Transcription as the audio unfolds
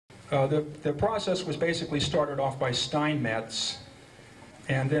The process was basically started off by Steinmetz,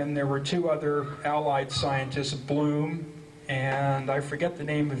 and then there were two other allied scientists, Bloom, and I forget the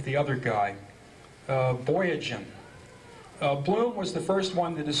name of the other guy, Boyajian. Bloom was the first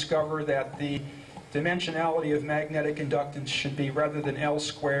one to discover that the dimensionality of magnetic inductance should be, rather than L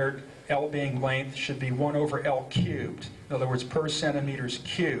squared, L being length, should be 1 over L cubed. In other words, per centimeters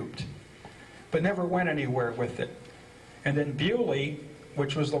cubed. But never went anywhere with it. And then Bewley,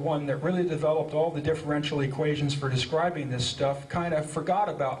 which was the one that really developed all the differential equations for describing this stuff, kind of forgot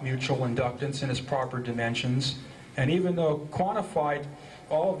about mutual inductance in its proper dimensions. And even though quantified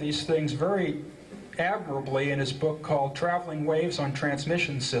all of these things very admirably in his book called Traveling Waves on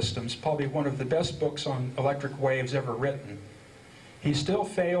Transmission Systems, probably one of the best books on electric waves ever written, he still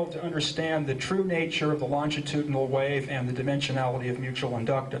failed to understand the true nature of the longitudinal wave and the dimensionality of mutual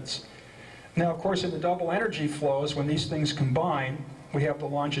inductance. Now, of course, in the double energy flows, when these things combine, we have the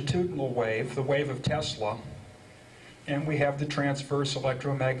longitudinal wave, the wave of Tesla, and we have the transverse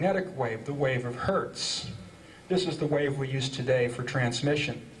electromagnetic wave, the wave of Hertz. This is the wave we use today for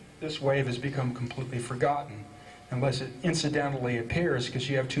transmission. This wave has become completely forgotten, unless it incidentally appears because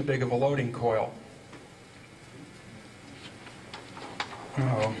you have too big of a loading coil.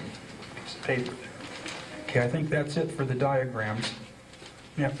 Oh, piece of paper there. Okay, I think that's it for the diagrams.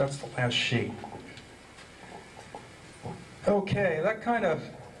 Yep, that's the last sheet. Okay, that kind of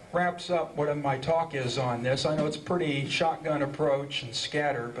wraps up what my talk is on this. I know it's a pretty shotgun approach and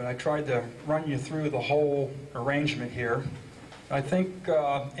scattered, but I tried to run you through the whole arrangement here. I think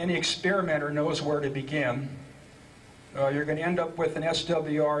any experimenter knows where to begin. You're going to end up with an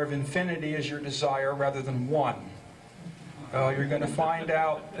SWR of infinity as your desire rather than 1. You're going to find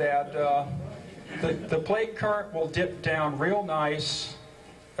out that the plate current will dip down real nice.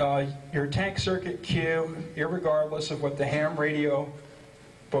 Your tank circuit Q, irregardless of what the ham radio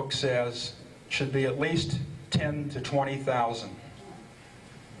book says, should be at least 10 to 20,000.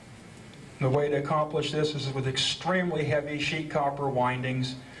 The way to accomplish this is with extremely heavy sheet copper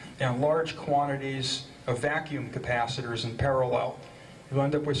windings and large quantities of vacuum capacitors in parallel. You'll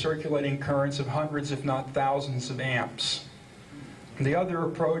end up with circulating currents of hundreds, if not thousands, of amps. The other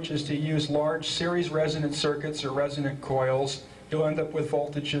approach is to use large series resonant circuits or resonant coils. You'll end up with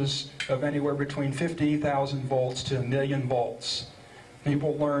voltages of anywhere between 50,000 volts to 1,000,000 volts. You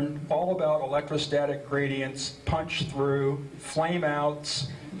will learn all about electrostatic gradients, punch through, flame outs,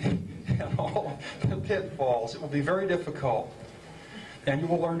 and all the pitfalls. It will be very difficult. And you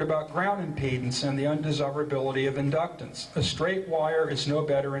will learn about ground impedance and the undesirability of inductance. A straight wire is no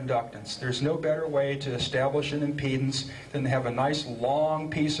better inductance. There's no better way to establish an impedance than to have a nice long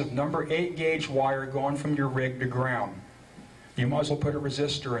piece of number 8 gauge wire going from your rig to ground. You might as well put a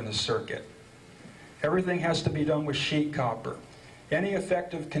resistor in the circuit. Everything has to be done with sheet copper. Any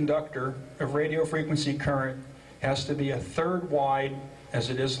effective conductor of radio frequency current has to be a third wide as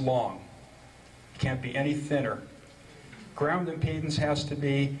it is long. It can't be any thinner. Ground impedance has to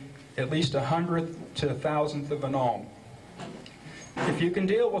be at least 100th to 1,000th of an ohm. If you can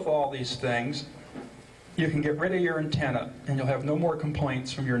deal with all these things, you can get rid of your antenna and you'll have no more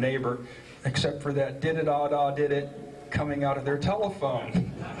complaints from your neighbor except for that did-it-ah-dah did-it coming out of their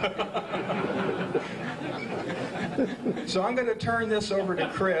telephone. So I'm going to turn this over to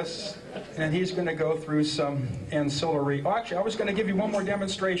Chris, and he's going to go through some ancillary. Oh, actually, I was going to give you one more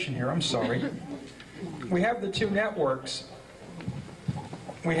demonstration here. I'm sorry. We have the two networks.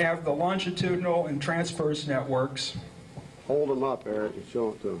 We have the longitudinal and transverse networks. Hold them up, Eric, and show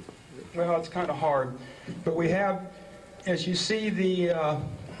it to them. Well, it's kind of hard. But we have, as you see, the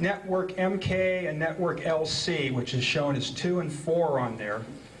network MK and network LC, which is shown as 2 and 4 on there.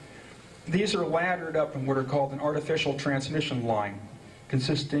 These are laddered up in what are called an artificial transmission line,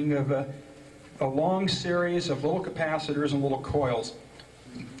 consisting of a long series of little capacitors and little coils.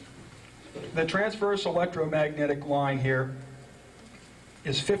 The transverse electromagnetic line here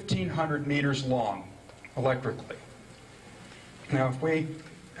is 1,500 meters long, electrically. Now, if we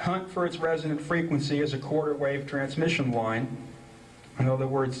hunt for its resonant frequency as a quarter wave transmission line, in other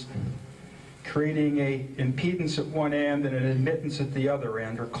words, creating a impedance at one end and an admittance at the other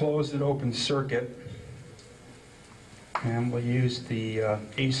end, or closed and open circuit. And we'll use the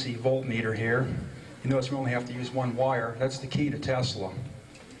AC voltmeter here. You notice we only have to use one wire. That's the key to Tesla.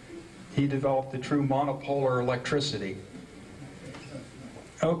 He developed the true monopolar electricity.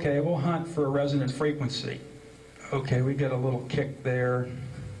 Okay, we'll hunt for a resonant frequency. Okay, we get a little kick there, a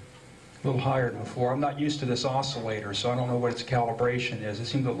little higher than before. I'm not used to this oscillator, so I don't know what its calibration is. It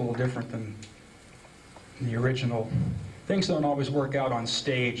seems a little different than the original. Things don't always work out on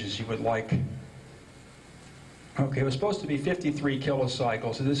stage as you would like. Okay, it was supposed to be 53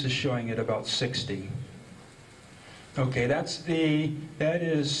 kilocycles, so this is showing it about 60. Okay, that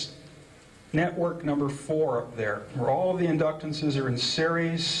is network number 4 up there, where all of the inductances are in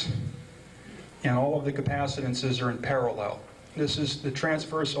series and all of the capacitances are in parallel. This is the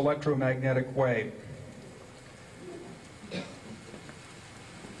transverse electromagnetic wave.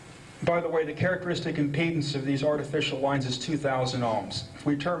 By the way, the characteristic impedance of these artificial lines is 2,000 ohms. If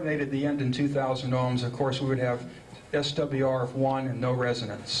we terminated the end in 2,000 ohms, of course, we would have SWR of 1 and no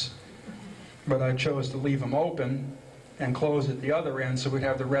resonance. But I chose to leave them open and close at the other end so we'd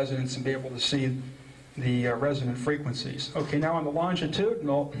have the resonance and be able to see the resonant frequencies. Okay, now on the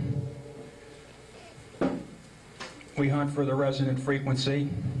longitudinal, we hunt for the resonant frequency.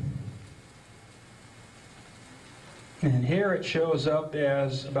 And here it shows up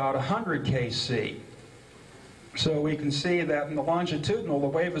as about 100 kc. So we can see that in the longitudinal, the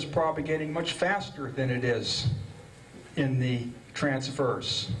wave is propagating much faster than it is in the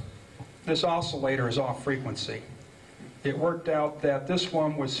transverse. This oscillator is off frequency. It worked out that this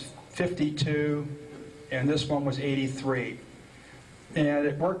one was 52 and this one was 83. And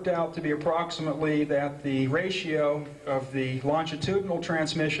it worked out to be approximately that the ratio of the longitudinal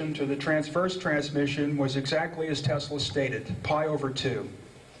transmission to the transverse transmission was exactly as Tesla stated, pi over 2.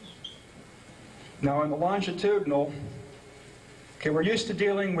 Now in the longitudinal, okay, we're used to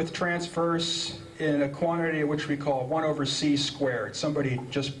dealing with transverse in a quantity which we call 1 over c squared. Somebody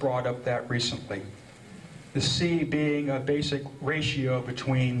just brought up that recently. The c being a basic ratio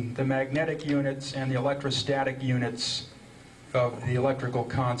between the magnetic units and the electrostatic units of the electrical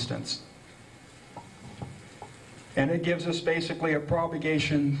constants. And it gives us basically a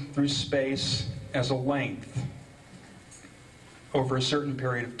propagation through space as a length over a certain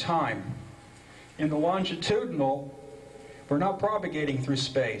period of time. In the longitudinal, we're not propagating through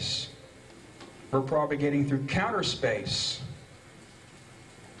space. We're propagating through counter space.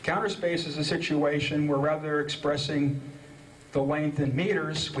 Counter space is a situation where rather than expressing the length in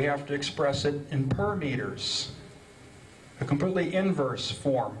meters, we have to express it in per meters. A completely inverse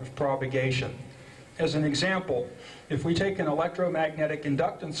form of propagation. As an example, if we take an electromagnetic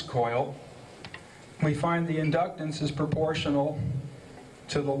inductance coil, we find the inductance is proportional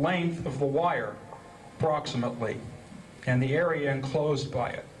to the length of the wire, approximately, and the area enclosed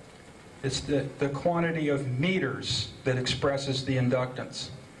by it. It's the quantity of meters that expresses the inductance.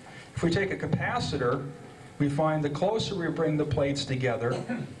 If we take a capacitor, we find the closer we bring the plates together,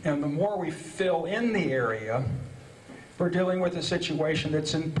 and the more we fill in the area, we're dealing with a situation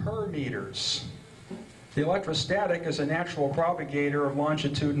that's in per meters. The electrostatic, as a natural propagator of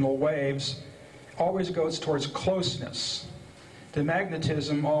longitudinal waves, always goes towards closeness. The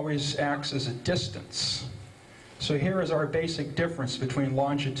magnetism always acts as a distance. So here is our basic difference between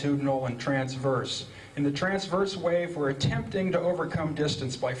longitudinal and transverse. In the transverse wave, we're attempting to overcome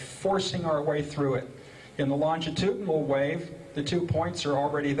distance by forcing our way through it. In the longitudinal wave, the 2 points are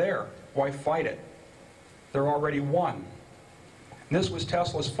already there. Why fight it? They're already one. And this was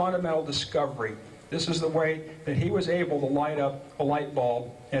Tesla's fundamental discovery. This is the way that he was able to light up a light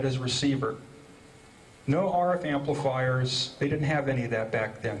bulb at his receiver. No RF amplifiers. They didn't have any of that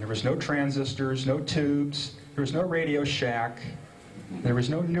back then. There was no transistors, no tubes. There was no Radio Shack. There was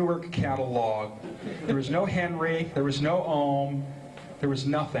no Newark catalog. There was no Henry. There was no ohm. There was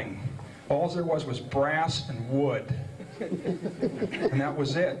nothing. All there was brass and wood. And that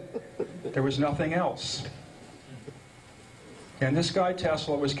was it. There was nothing else. And this guy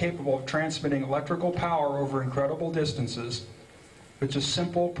Tesla was capable of transmitting electrical power over incredible distances with just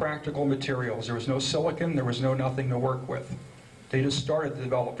simple, practical materials. There was no silicon. There was no nothing to work with. They just started to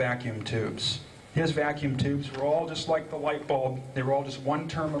develop vacuum tubes. His vacuum tubes were all just like the light bulb. They were all just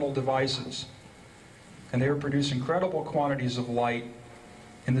one-terminal devices. And they would produce incredible quantities of light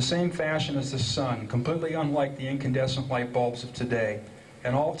in the same fashion as the sun, completely unlike the incandescent light bulbs of today.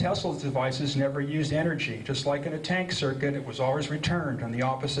 And all of Tesla's devices never used energy. Just like in a tank circuit, it was always returned on the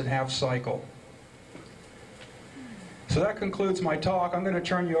opposite half cycle. So that concludes my talk. I'm going to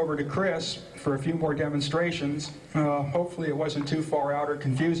turn you over to Chris for a few more demonstrations. Hopefully it wasn't too far out or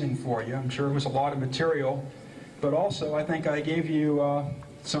confusing for you. I'm sure it was a lot of material. But also, I think I gave you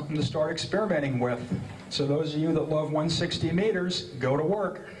something to start experimenting with. So those of you that love 160 meters, go to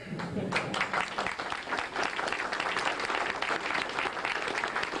work.